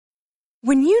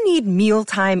When you need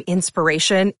mealtime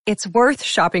inspiration, it's worth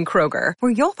shopping Kroger,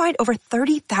 where you'll find over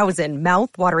 30,000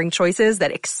 mouth-watering choices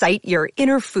that excite your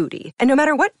inner foodie. And no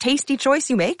matter what tasty choice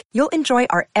you make, you'll enjoy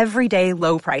our everyday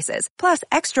low prices, plus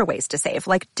extra ways to save,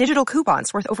 like digital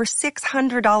coupons worth over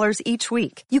 $600 each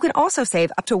week. You can also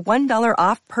save up to $1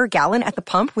 off per gallon at the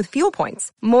pump with fuel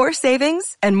points. More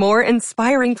savings and more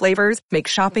inspiring flavors make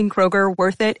shopping Kroger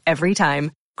worth it every time.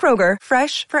 Kroger,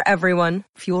 fresh for everyone.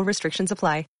 Fuel restrictions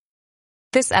apply.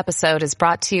 This episode is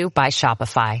brought to you by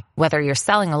Shopify. Whether you're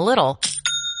selling a little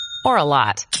or a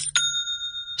lot,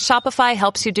 Shopify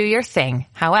helps you do your thing,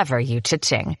 however you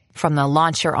cha-ching. From the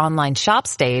launch your online shop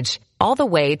stage, all the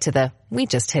way to the we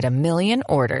just hit 1 million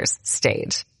orders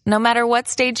stage. No matter what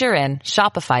stage you're in,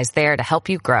 Shopify's there to help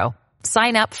you grow.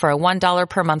 Sign up for a $1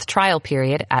 per month trial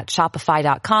period at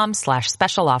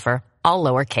shopify.com/special offer, all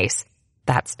lowercase.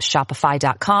 That's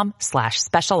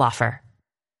shopify.com/special offer.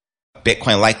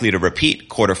 Bitcoin likely to repeat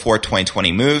Q4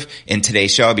 2020 move. In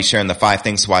today's show, I'll be sharing the 5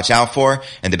 things to watch out for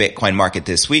in the Bitcoin market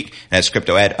this week. And as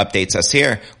Crypto Ed updates us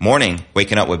here, morning,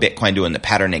 waking up with Bitcoin doing the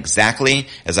pattern exactly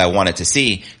as I wanted to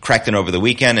see. Correcting over the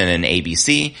weekend in an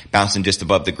ABC, bouncing just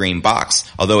above the green box.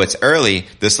 Although it's early,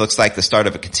 this looks like the start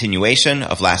of a continuation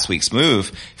of last week's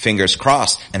move. Fingers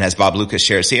crossed. And as Bob Lucas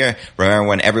shares here, remember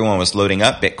when everyone was loading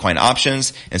up Bitcoin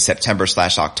options in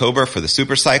September/October for the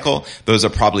super cycle? Those are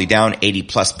probably down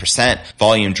 80+%.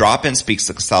 Volume drop-in speaks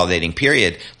to consolidating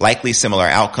period. Likely similar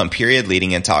outcome period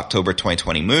leading into October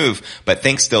 2020 move, but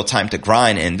think still time to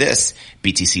grind in this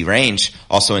BTC range.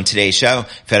 Also in today's show,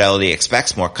 Fidelity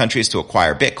expects more countries to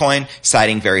acquire Bitcoin,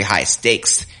 citing very high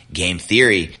stakes. Game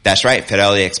theory. That's right.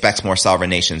 Fidelity expects more sovereign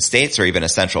nation states or even a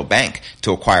central bank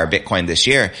to acquire Bitcoin this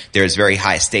year. There is very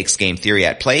high stakes game theory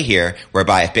at play here,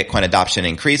 whereby if Bitcoin adoption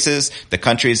increases, the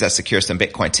countries that secure some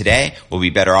Bitcoin today will be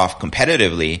better off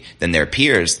competitively than their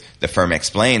peers, the firm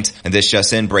explained. And this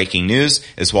just in, breaking news,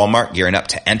 is Walmart gearing up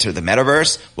to enter the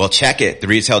metaverse? Well, check it. The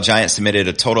retail giant submitted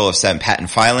a total of 7 patent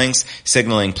filings,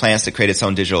 signaling plans to create its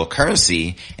own digital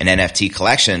currency and NFT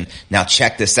collection. Now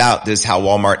check this out. This is how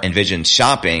Walmart envisions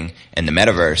shopping in the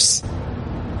metaverse.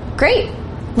 Great.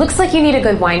 Looks like you need a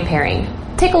good wine pairing.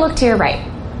 Take a look to your right.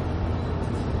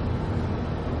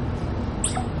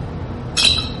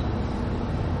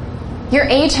 Your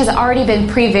age has already been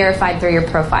pre-verified through your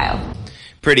profile.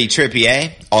 Pretty trippy, eh?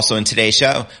 Also in today's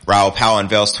show, Raoul Pal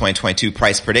unveils 2022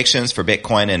 price predictions for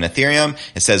Bitcoin and Ethereum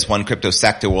and says one crypto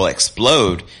sector will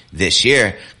explode this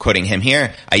year. Quoting him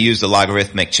here, I use the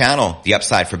logarithmic channel, the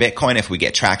upside for Bitcoin if we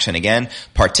get traction again,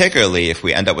 particularly if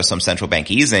we end up with some central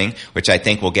bank easing, which I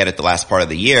think we'll get at the last part of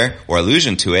the year, or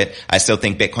allusion to it. I still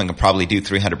think Bitcoin can probably do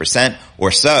 300%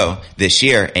 or so this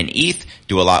year, and ETH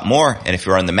do a lot more. And if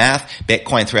you run the math,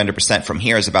 Bitcoin 300% from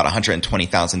here is about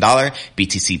 $120,000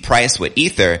 BTC price with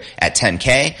Ether at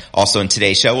 10K. Also in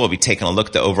today's show, we'll be taking a look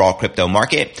at the overall crypto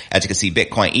market. As you can see,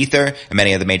 Bitcoin, Ether, and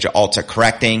many of the major alts are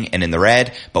correcting and in the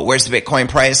red. But where's the Bitcoin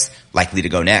price likely to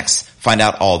go next? Find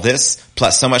out all this,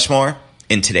 plus so much more,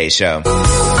 in today's show.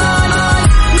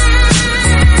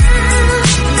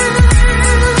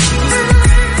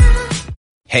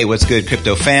 Hey, what's good,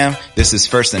 crypto fam? This is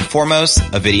first and foremost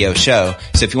a video show.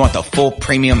 So if you want the full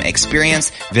premium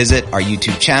experience, visit our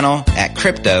YouTube channel at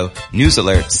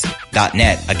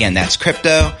cryptonewsalerts.net. Again, that's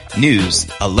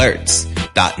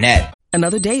cryptonewsalerts.net.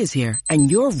 Another day is here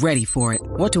and you're ready for it.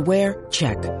 What to wear?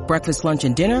 Check. Breakfast, lunch,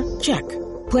 and dinner? Check.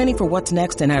 Planning for what's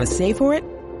next and how to save for it?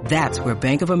 That's where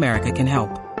Bank of America can help.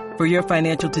 For your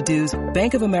financial to-dos,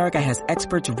 Bank of America has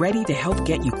experts ready to help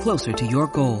get you closer to your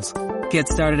goals. Get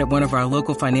started at one of our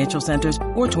local financial centers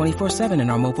or 24/7 in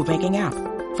our mobile banking app.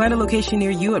 Find a location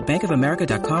near you at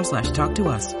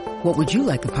bankofamerica.com/talktous. What would you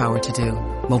like the power to do?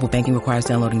 Mobile banking requires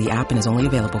downloading the app and is only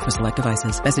available for select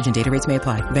devices. Message and data rates may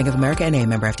apply. Bank of America NA,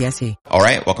 member FDIC. All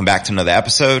right, welcome back to another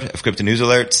episode of Crypto News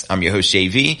Alerts. I'm your host,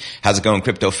 JV. How's it going,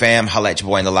 crypto fam? Holla at your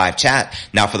boy in the live chat.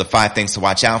 Now for the 5 things to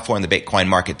watch out for in the Bitcoin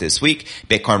market this week.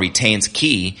 Bitcoin retains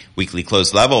key weekly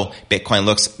close level. Bitcoin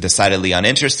looks decidedly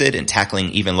uninterested in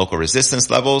tackling even local resistance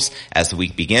levels as the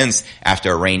week begins.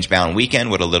 After a range-bound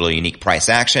weekend with a little unique price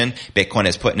action, Bitcoin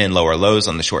is putting in lower lows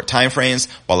on the short time frames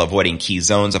while avoiding key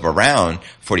zones of around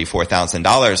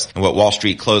 $44,000. And with Wall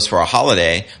Street closed for a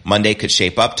holiday, Monday could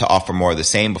shape up to offer more of the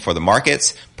same before the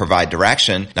markets provide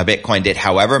direction. Now, Bitcoin did,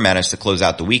 however, manage to close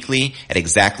out the weekly at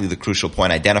exactly the crucial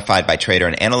point identified by trader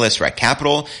and analyst Rec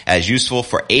Capital as useful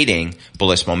for aiding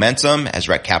bullish momentum. As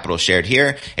Rec Capital shared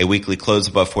here, a weekly close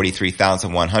above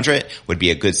 43,100 would be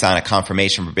a good sign of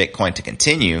confirmation for Bitcoin to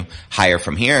continue higher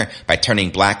from here. By turning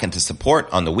black into support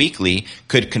on the weekly,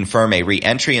 could confirm a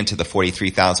re-entry into the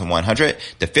 43,100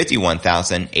 to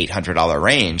 $51,800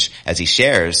 range, as he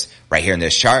shares right here in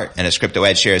this chart. And as Crypto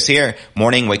Ed shares here,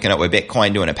 morning waking up with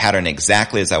Bitcoin doing a pattern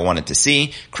exactly as I wanted to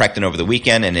see, correcting over the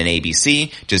weekend and in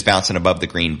ABC, just bouncing above the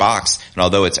green box. And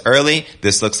although it's early,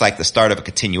 this looks like the start of a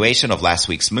continuation of last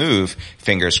week's move.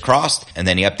 Fingers crossed. And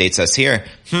then he updates us here.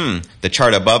 The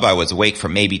chart above, I was awake for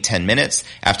maybe 10 minutes.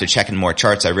 After checking more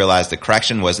charts, I realized the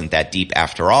correction wasn't that deep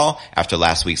after all. After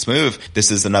last week's move,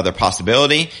 this is another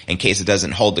possibility in case it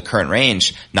doesn't hold the current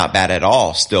range. Not bad at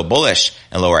all. Still bullish.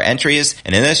 And lower entries.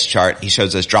 And in this chart, he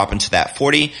shows us dropping to that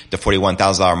 $40,000 to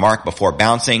 $41,000 mark before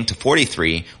bouncing to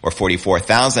 43 or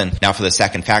 44,000. Now for the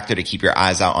second factor to keep your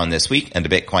eyes out on this week and the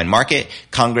Bitcoin market,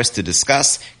 Congress to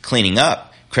discuss cleaning up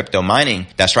crypto mining.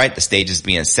 That's right, the stage is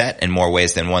being set in more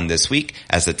ways than one this week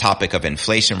as the topic of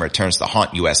inflation returns to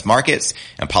haunt U.S. markets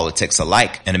and politics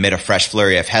alike. And amid a fresh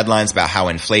flurry of headlines about how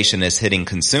inflation is hitting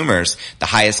consumers, the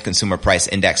highest consumer price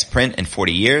index print in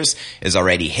 40 years is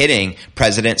already hitting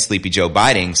President Sleepy Joe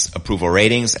Biden's approval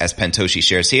ratings. As Pentoshi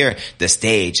shares here, the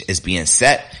stage is being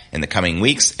set in the coming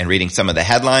weeks. And reading some of the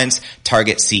headlines,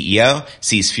 Target CEO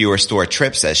sees fewer store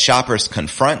trips as shoppers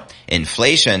confront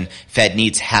inflation. Fed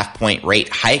needs half-point rate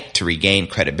hike to regain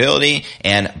credibility,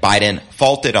 and Biden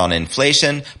faulted on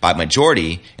inflation by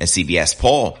majority in CBS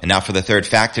poll. And now for the third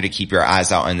factor to keep your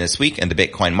eyes out on this week in the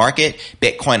Bitcoin market,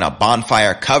 Bitcoin a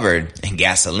bonfire covered in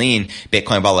gasoline.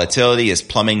 Bitcoin volatility is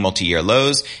plumbing multi-year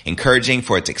lows, encouraging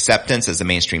for its acceptance as a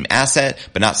mainstream asset,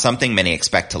 but not something many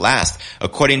expect to last.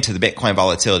 According to the Bitcoin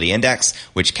Volatility Index,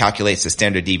 which calculates the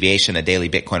standard deviation of daily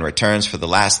Bitcoin returns for the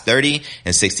last 30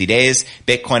 and 60 days,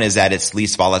 Bitcoin is at its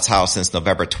least volatile since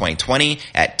November 2020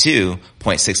 at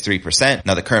 2.63%.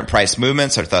 Now the current price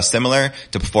movements are thus similar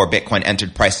to before Bitcoin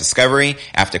entered price discovery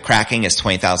after cracking its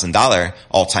 $20,000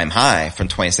 all-time high from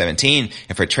 2017.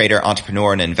 And for trader,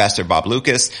 entrepreneur, and investor Bob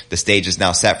Lucas, the stage is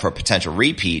now set for a potential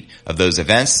repeat of those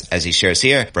events, as he shares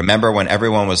here. Remember when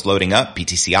everyone was loading up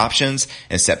BTC options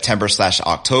in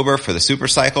September/October for the super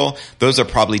cycle? Those are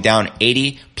probably down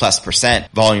 80+%.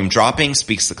 Volume dropping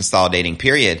speaks the consolidating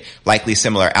period, likely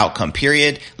similar outcome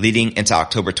period leading into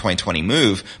October 2020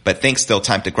 move, but think still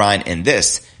time to grind in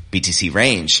this BTC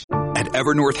range. At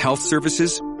Evernorth Health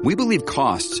Services, we believe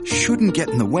costs shouldn't get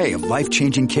in the way of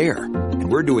life-changing care, and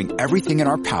we're doing everything in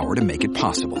our power to make it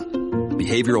possible.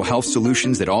 Behavioral health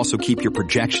solutions that also keep your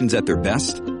projections at their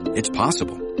best? It's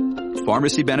possible.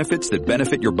 Pharmacy benefits that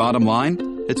benefit your bottom line?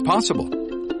 It's possible.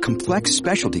 Complex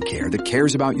specialty care that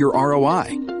cares about your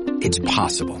ROI? It's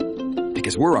possible.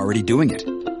 Because we're already doing it.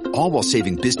 All while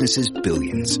saving businesses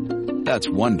billions. That's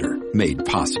Wonder made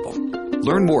possible.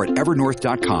 Learn more at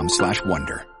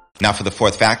evernorth.com/wonder. Now for the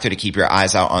fourth factor to keep your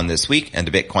eyes out on this week and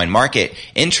the Bitcoin market,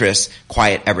 interest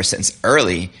quiet ever since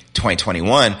early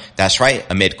 2021. That's right.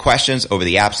 Amid questions over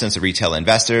the absence of retail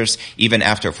investors, even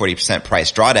after a 40%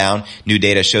 price drawdown, new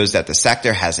data shows that the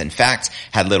sector has in fact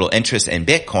had little interest in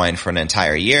Bitcoin for an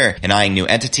entire year. And eyeing new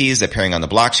entities appearing on the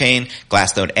blockchain,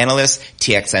 Glassnode analyst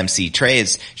TXMC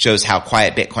Trades shows how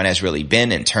quiet Bitcoin has really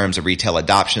been in terms of retail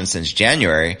adoption since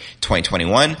January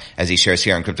 2021. As he shares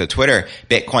here on Crypto Twitter,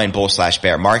 Bitcoin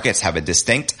bull/bear markets have a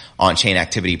distinct on-chain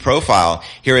activity profile.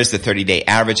 Here is the 30-day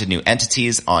average of new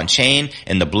entities on-chain.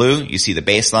 In the blue, you see the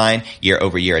baseline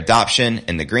year-over-year adoption.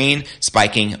 In the green,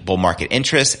 spiking bull market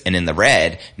interest. And in the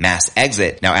red, mass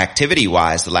exit. Now,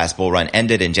 activity-wise, the last bull run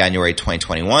ended in January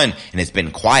 2021, and it's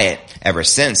been quiet ever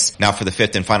since. Now, for the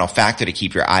fifth and final factor to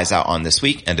keep your eyes out on this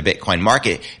week and the Bitcoin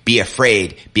market, be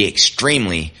afraid. Be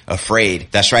extremely afraid.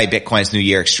 That's right, Bitcoin's new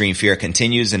year extreme fear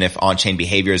continues, and if on-chain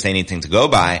behavior is anything to go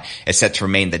by, it's set to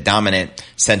remain the dominant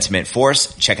sentiment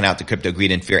force. Checking out the Crypto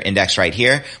Greed and Fear Index right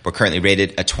here. We're currently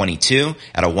rated a 22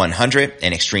 out of 100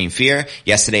 in extreme fear.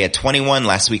 Yesterday at 21,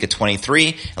 last week at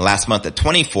 23, and last month at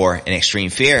 24 in extreme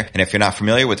fear. And if you're not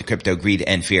familiar with the Crypto Greed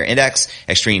and Fear Index,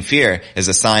 extreme fear is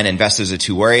a sign investors are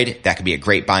too worried. That could be a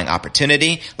great buying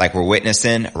opportunity like we're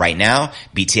witnessing right now.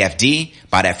 BTFD,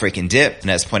 buy that freaking dip.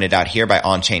 And as pointed out here by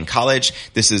On-Chain College,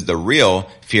 this is the real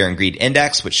Fear and Greed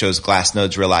Index, which shows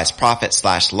Glassnode's realized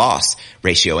profit/loss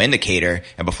ratio indicator.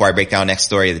 And before I break down next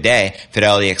story of the day,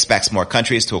 Fidelity expects more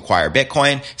countries to acquire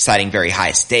Bitcoin, citing very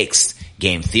high stakes.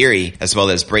 Game theory, as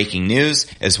well as breaking news,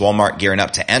 is Walmart gearing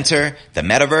up to enter the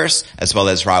metaverse, as well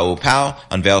as Raoul Pal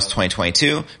unveils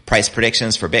 2022 price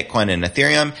predictions for Bitcoin and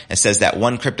Ethereum and says that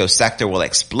one crypto sector will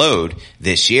explode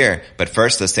this year. But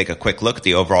first, let's take a quick look at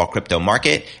the overall crypto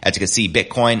market. As you can see,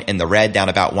 Bitcoin in the red, down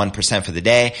about 1% for the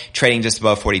day, trading just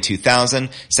above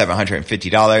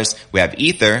 $42,750. We have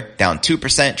Ether down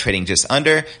 2%, trading just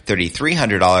under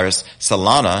 $3,300.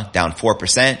 Solana down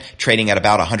 4%, trading at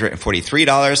about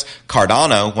 $143. Cardano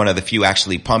Cardano, one of the few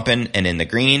actually pumping and in the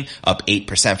green, up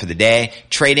 8% for the day,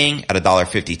 trading at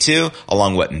 $1.52,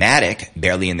 along with Matic,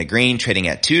 barely in the green, trading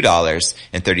at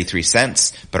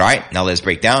 $2.33. But alright, now let's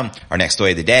break down our next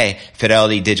story of the day.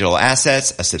 Fidelity Digital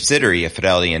Assets, a subsidiary of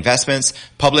Fidelity Investments,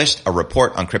 published a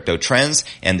report on crypto trends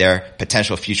and their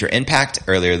potential future impact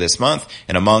earlier this month.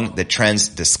 And among the trends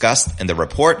discussed in the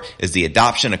report is the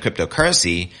adoption of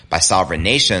cryptocurrency by sovereign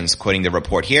nations. Quoting the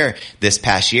report here, this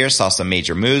past year saw some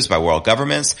major moves by world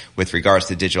governments with regards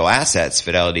to digital assets,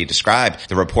 Fidelity described.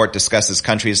 The report discusses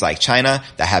countries like China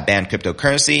that have banned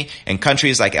cryptocurrency and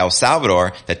countries like El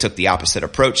Salvador that took the opposite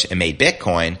approach and made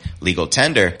Bitcoin legal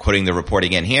tender. Quoting the report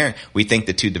again here, we think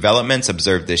the two developments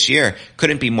observed this year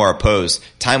couldn't be more opposed.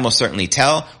 Time will certainly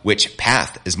tell which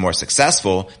path is more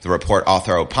successful, the report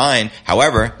author opined.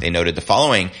 However, they noted the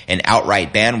following: an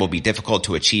outright ban will be difficult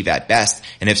to achieve at best,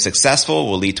 and if successful,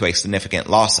 will lead to a significant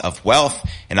loss of wealth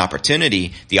and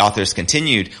opportunity. The authors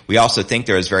continued, we also think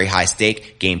there is very high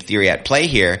stake game theory at play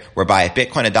here, whereby if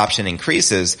Bitcoin adoption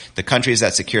increases, the countries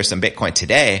that secure some Bitcoin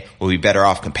today will be better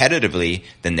off competitively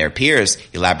than their peers,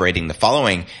 elaborating the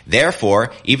following: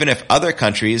 therefore, even if other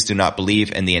countries do not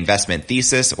believe in the investment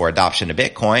thesis or adoption of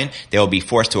Bitcoin, they will be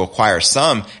forced to acquire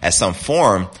some as some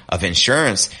form of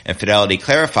insurance. And Fidelity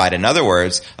clarified, in other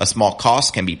words, a small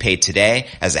cost can be paid today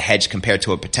as a hedge compared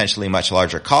to a potentially much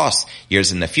larger cost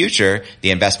years in the future.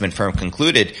 The investment firm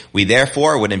concluded, we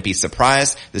therefore wouldn't be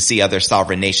surprised to see other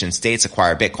sovereign nation states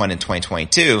acquire Bitcoin in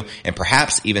 2022 and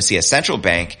perhaps even see a central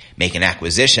bank make an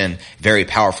acquisition. Very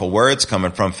powerful words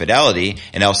coming from Fidelity.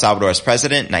 And El Salvador's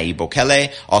president, Nayib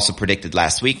Bukele, also predicted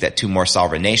last week that 2 more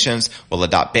sovereign nations will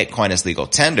adopt Bitcoin as legal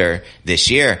tender this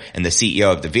year. And the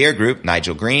CEO of the Veer Group,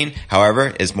 Nigel Green,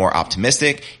 however, is more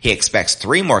optimistic. He expects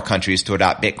 3 more countries to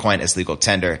adopt Bitcoin as legal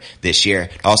tender this year.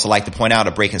 I'd also like to point out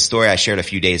a breaking story I shared a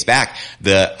few days back.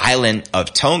 The island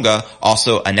of Tonga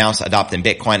also announced adopting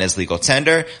Bitcoin as legal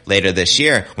tender later this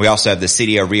year. We also have the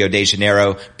city of Rio de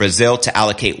Janeiro, Brazil, to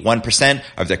allocate 1%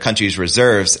 of their country's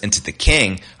reserves into the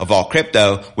king of all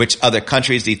crypto. Which other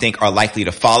countries do you think are likely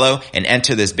to follow and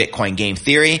enter this Bitcoin game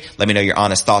theory? Let me know your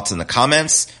honest thoughts in the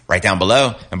comments right down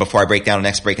below. And before I break down the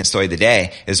next breaking story of the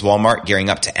day, is Walmart gearing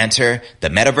up to enter the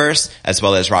metaverse, as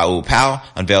well as Raoul Pal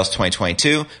unveils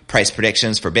 2022 price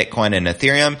predictions for Bitcoin and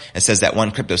Ethereum and says that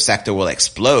one crypto sector will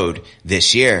explode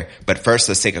this year. But first,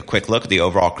 let's take a quick look at the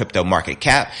overall crypto market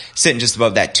cap, sitting just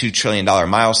above that $2 trillion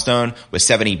milestone with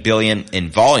 $70 billion in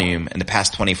volume in the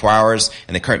past 24 hours.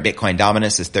 And the current Bitcoin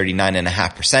dominance is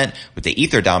 39.5%, with the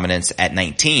Ether dominance at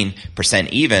 19%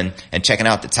 even. And checking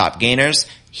out the top gainers,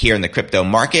 here in the crypto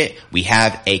market, we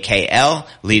have AKL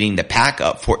leading the pack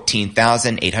up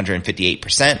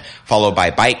 14,858%, followed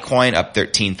by Bitcoin up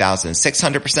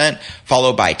 13,600%,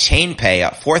 followed by ChainPay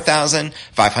up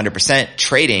 4,500%,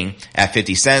 trading at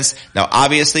 50 cents. Now,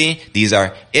 obviously, these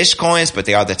are ish coins, but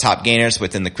they are the top gainers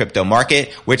within the crypto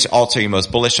market. Which alts are you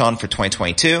most bullish on for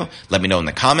 2022? Let me know in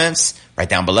the comments right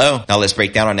down below. Now let's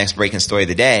break down our next breaking story of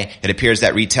the day. It appears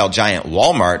that retail giant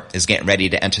Walmart is getting ready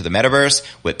to enter the metaverse,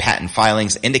 with patent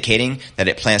filings indicating that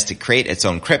it plans to create its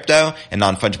own crypto and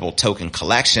non-fungible token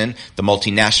collection. The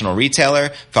multinational retailer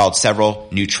filed several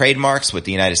new trademarks with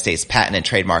the United States Patent and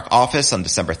Trademark Office on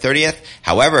December 30th.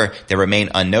 However, they remain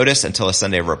unnoticed until a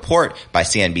Sunday report by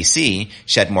CNBC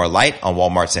shed more light on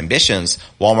Walmart's ambitions.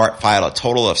 Walmart filed a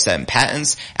total of 7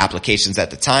 patents applications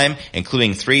at the time,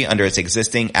 including 3 under its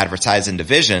existing advertising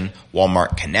division,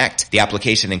 Walmart Connect. The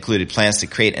application included plans to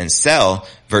create and sell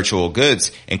virtual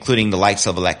goods, including the likes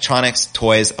of electronics,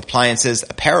 toys, appliances,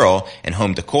 apparel, and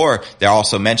home decor. There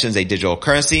also mentions a digital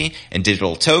currency and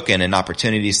digital token and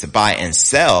opportunities to buy and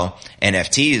sell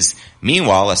NFTs.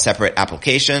 Meanwhile, a separate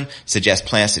application suggests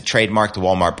plans to trademark the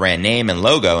Walmart brand name and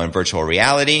logo in virtual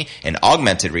reality and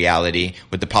augmented reality,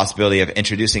 with the possibility of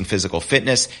introducing physical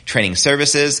fitness training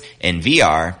services in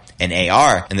VR and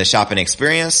AR. And the shopping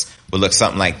experience would look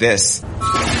something like this.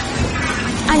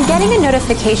 I'm getting a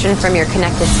notification from your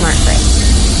connected smart fridge.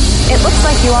 It looks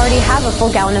like you already have a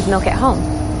full gallon of milk at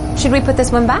home. Should we put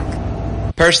this one back?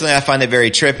 Personally, I find it very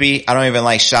trippy. I don't even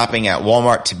like shopping at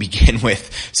Walmart to begin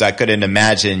with, so I couldn't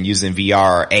imagine using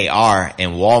VR or AR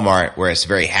in Walmart where it's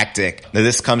very hectic. Now,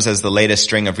 this comes as the latest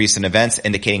string of recent events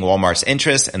indicating Walmart's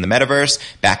interest in the metaverse.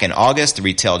 Back in August, the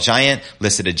retail giant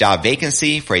listed a job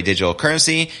vacancy for a digital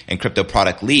currency and crypto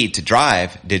product lead to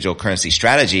drive digital currency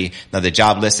strategy. Now, the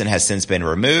job listing has since been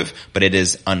removed, but it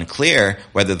is unclear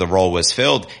whether the role was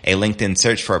filled. A LinkedIn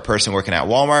search for a person working at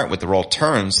Walmart with the role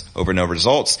turns over no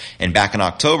results. And back in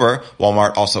October,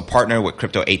 Walmart also partnered with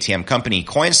crypto ATM company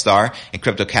Coinstar and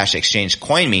crypto cash exchange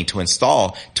CoinMe to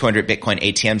install 200 Bitcoin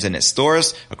ATMs in its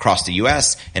stores across the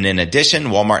U.S. And in addition,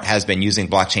 Walmart has been using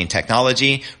blockchain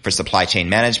technology for supply chain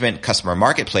management, customer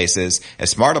marketplaces, and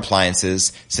smart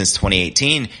appliances since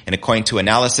 2018. And according to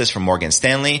analysis from Morgan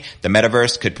Stanley, the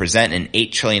metaverse could present an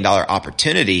 $8 trillion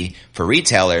opportunity for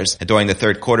retailers. And during the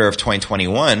third quarter of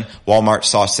 2021, Walmart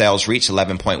saw sales reach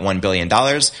 $11.1 billion.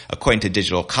 According to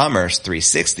Digital Commerce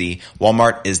 360,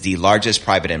 Walmart is the largest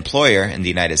private employer in the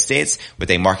United States with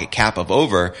a market cap of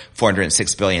over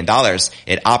 $406 billion.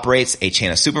 It operates a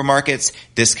chain of supermarkets,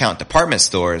 discount department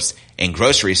stores, and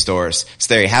grocery stores.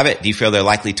 So there you have it. Do you feel they're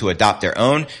likely to adopt their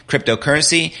own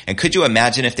cryptocurrency? And could you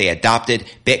imagine if they adopted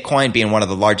Bitcoin, being one of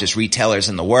the largest retailers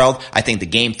in the world? I think the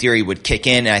game theory would kick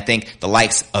in, and I think the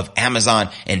likes of Amazon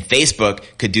and Facebook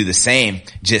could do the same.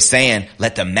 Just saying,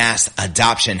 let the mass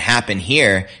adoption happen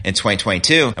here in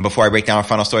 2022. And before I break down our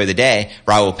final story of the day,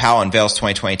 Raoul Pal unveils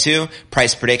 2022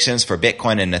 price predictions for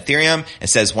Bitcoin and Ethereum and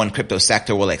says one crypto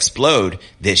sector will explode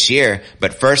this year.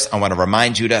 But first, I want to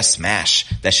remind you to smash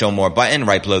that show more button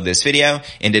right below this video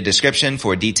in the description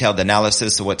for a detailed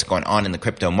analysis of what's going on in the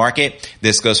crypto market.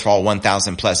 This goes for all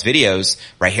 1,000 plus videos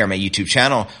right here on my YouTube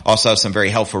channel. Also have some very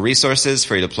helpful resources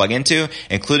for you to plug into,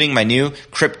 including my new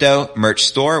crypto merch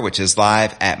store, which is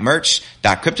live at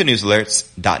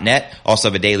merch.cryptonewsalerts.net. Also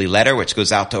have a daily letter, which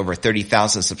goes out to over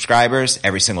 30,000 subscribers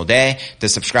every single day. To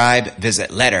subscribe,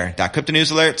 visit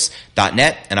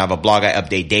letter.cryptonewsalerts.net. And I have a blog I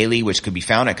update daily, which could be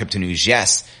found at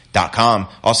cryptonewsyes.com.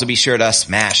 Also be sure to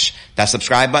smash that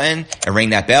subscribe button and ring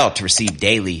that bell to receive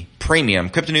daily premium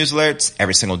crypto news alerts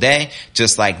every single day,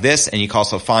 just like this. And you can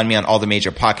also find me on all the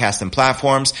major podcasting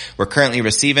platforms. We're currently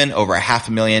receiving over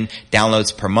 500,000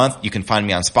 downloads per month. You can find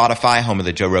me on Spotify, home of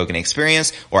the Joe Rogan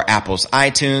Experience, or Apple's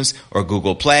iTunes, or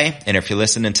Google Play. And if you're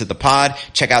listening to the pod,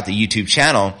 check out the YouTube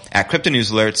channel at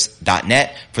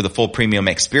cryptonewsalerts.net for the full premium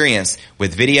experience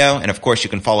with video. And of course,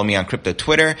 you can follow me on crypto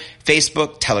Twitter,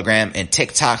 Facebook, Telegram, and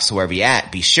TikTok. So wherever you're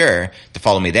at, be sure to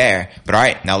follow me there. But all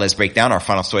right, now let's break down our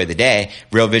final story of the day.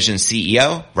 Real Vision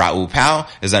CEO Raoul Pal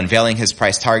is unveiling his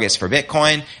price targets for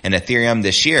Bitcoin and Ethereum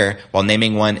this year while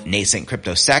naming one nascent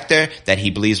crypto sector that he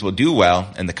believes will do well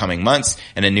in the coming months.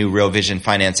 In a new Real Vision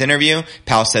Finance interview,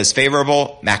 Pal says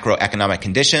favorable macroeconomic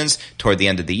conditions toward the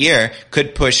end of the year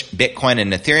could push Bitcoin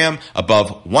and Ethereum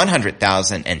above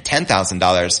 $100,000 and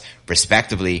 $10,000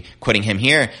 respectively. Quoting him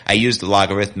here, I use the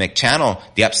logarithmic channel,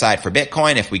 the upside for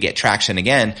Bitcoin if we get traction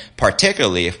again,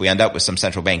 particularly if we end up with some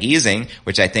central bank easing,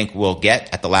 which I think we'll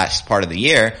get at the last part of the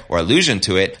year, or allusion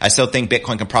to it. I still think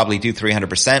Bitcoin can probably do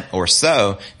 300% or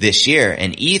so this year,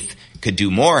 and ETH could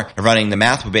do more. Running the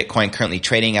math with Bitcoin currently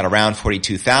trading at around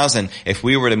 42,000. If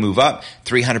we were to move up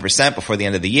 300% before the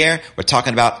end of the year, we're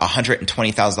talking about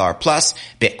 $120,000 plus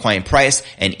Bitcoin price,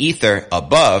 and Ether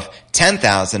above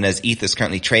 10,000 as ETH is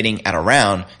currently trading at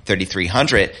around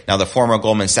 3,300. Now, the former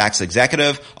Goldman Sachs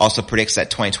executive also predicts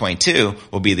that 2022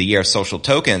 will be the year of social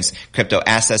tokens, crypto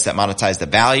assets that monetize the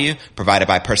value provided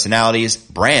by personalities,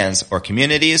 brands, or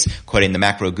communities. Quoting the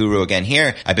macro guru again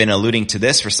here, I've been alluding to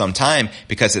this for some time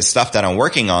because it's stuff that I'm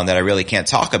working on that I really can't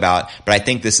talk about, but I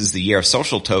think this is the year of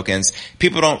social tokens.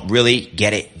 People don't really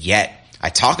get it yet. I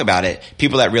talk about it.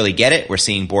 People that really get it, we're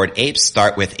seeing Bored Apes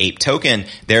start with Ape Token.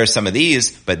 There are some of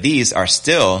these, but these are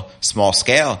still small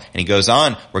scale. And he goes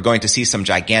on, we're going to see some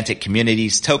gigantic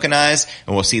communities tokenized,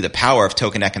 and we'll see the power of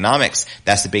token economics.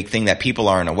 That's the big thing that people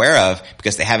aren't aware of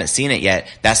because they haven't seen it yet.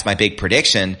 That's my big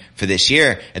prediction for this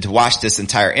year. And to watch this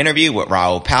entire interview with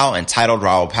Raoul Pal, entitled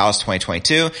Raoul Pal's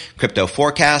 2022 Crypto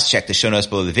Forecast, check the show notes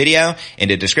below the video in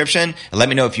the description, and let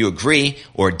me know if you agree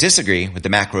or disagree with the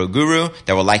macro guru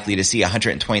that we're likely to see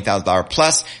 $120,000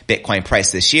 plus Bitcoin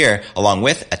price this year, along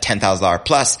with a $10,000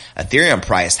 plus Ethereum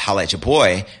price. Holla at your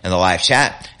boy in the live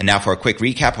chat. And now for a quick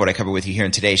recap of what I covered with you here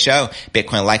in today's show.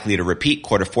 Bitcoin likely to repeat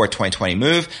quarter 4 2020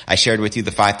 move. I shared with you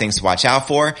the 5 things to watch out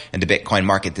for in the Bitcoin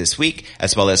market this week,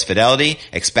 as well as Fidelity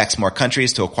expects more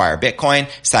countries to acquire Bitcoin,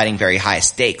 citing very high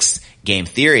stakes. Game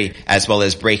theory, as well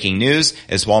as breaking news,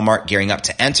 is Walmart gearing up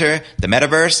to enter the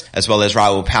metaverse, as well as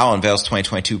Raoul Pal unveils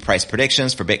 2022 price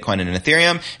predictions for Bitcoin and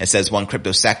Ethereum and says one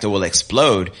crypto sector will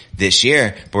explode this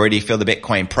year. But where do you feel the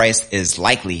Bitcoin price is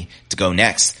likely to go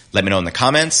next? Let me know in the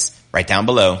comments right down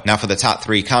below. Now for the top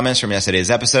 3 comments from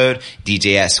yesterday's episode.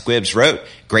 DJS Squibs wrote,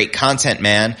 great content,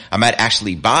 man. I might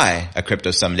actually buy a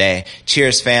crypto someday.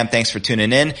 Cheers, fam. Thanks for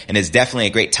tuning in. And it's definitely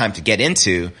a great time to get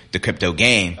into the crypto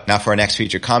game. Now for our next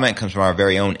featured comment comes from our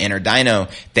very own Inner Dino.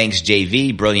 Thanks,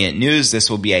 JV. Brilliant news. This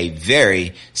will be a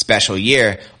very special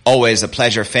year. Always a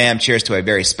pleasure, fam. Cheers to a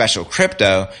very special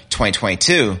crypto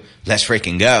 2022. Let's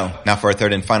freaking go. Now for our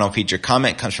third and final feature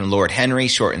comment comes from Lord Henry,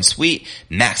 short and sweet.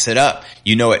 Max it up.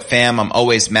 You know it, fam. I'm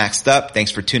always maxed up. Thanks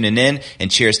for tuning in,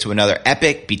 and cheers to another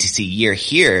epic BTC year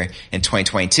here in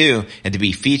 2022. And to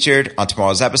be featured on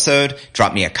tomorrow's episode,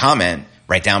 drop me a comment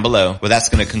right down below. Well, that's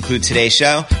going to conclude today's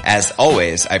show. As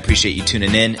always, I appreciate you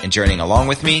tuning in and journeying along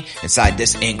with me inside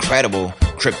this incredible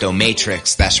crypto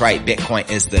matrix. That's right. Bitcoin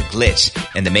is the glitch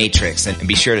in the matrix. And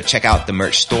be sure to check out the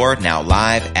merch store, now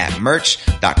live at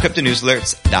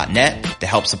merch.cryptonewsalerts.net to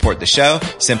help support the show.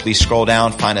 Simply scroll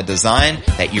down, find a design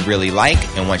that you really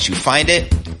like. And once you find it,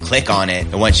 click on it.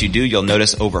 And once you do, you'll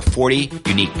notice over 40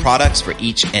 unique products for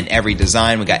each and every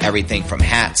design. We got everything from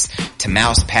hats to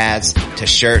mouse pads to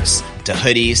shirts to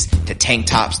hoodies to tank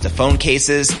tops to phone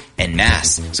cases and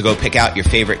masks. So go pick out your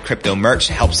favorite crypto merch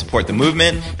to help support the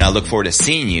movement. And I look forward to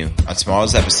seeing you on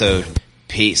tomorrow's episode.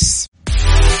 Peace.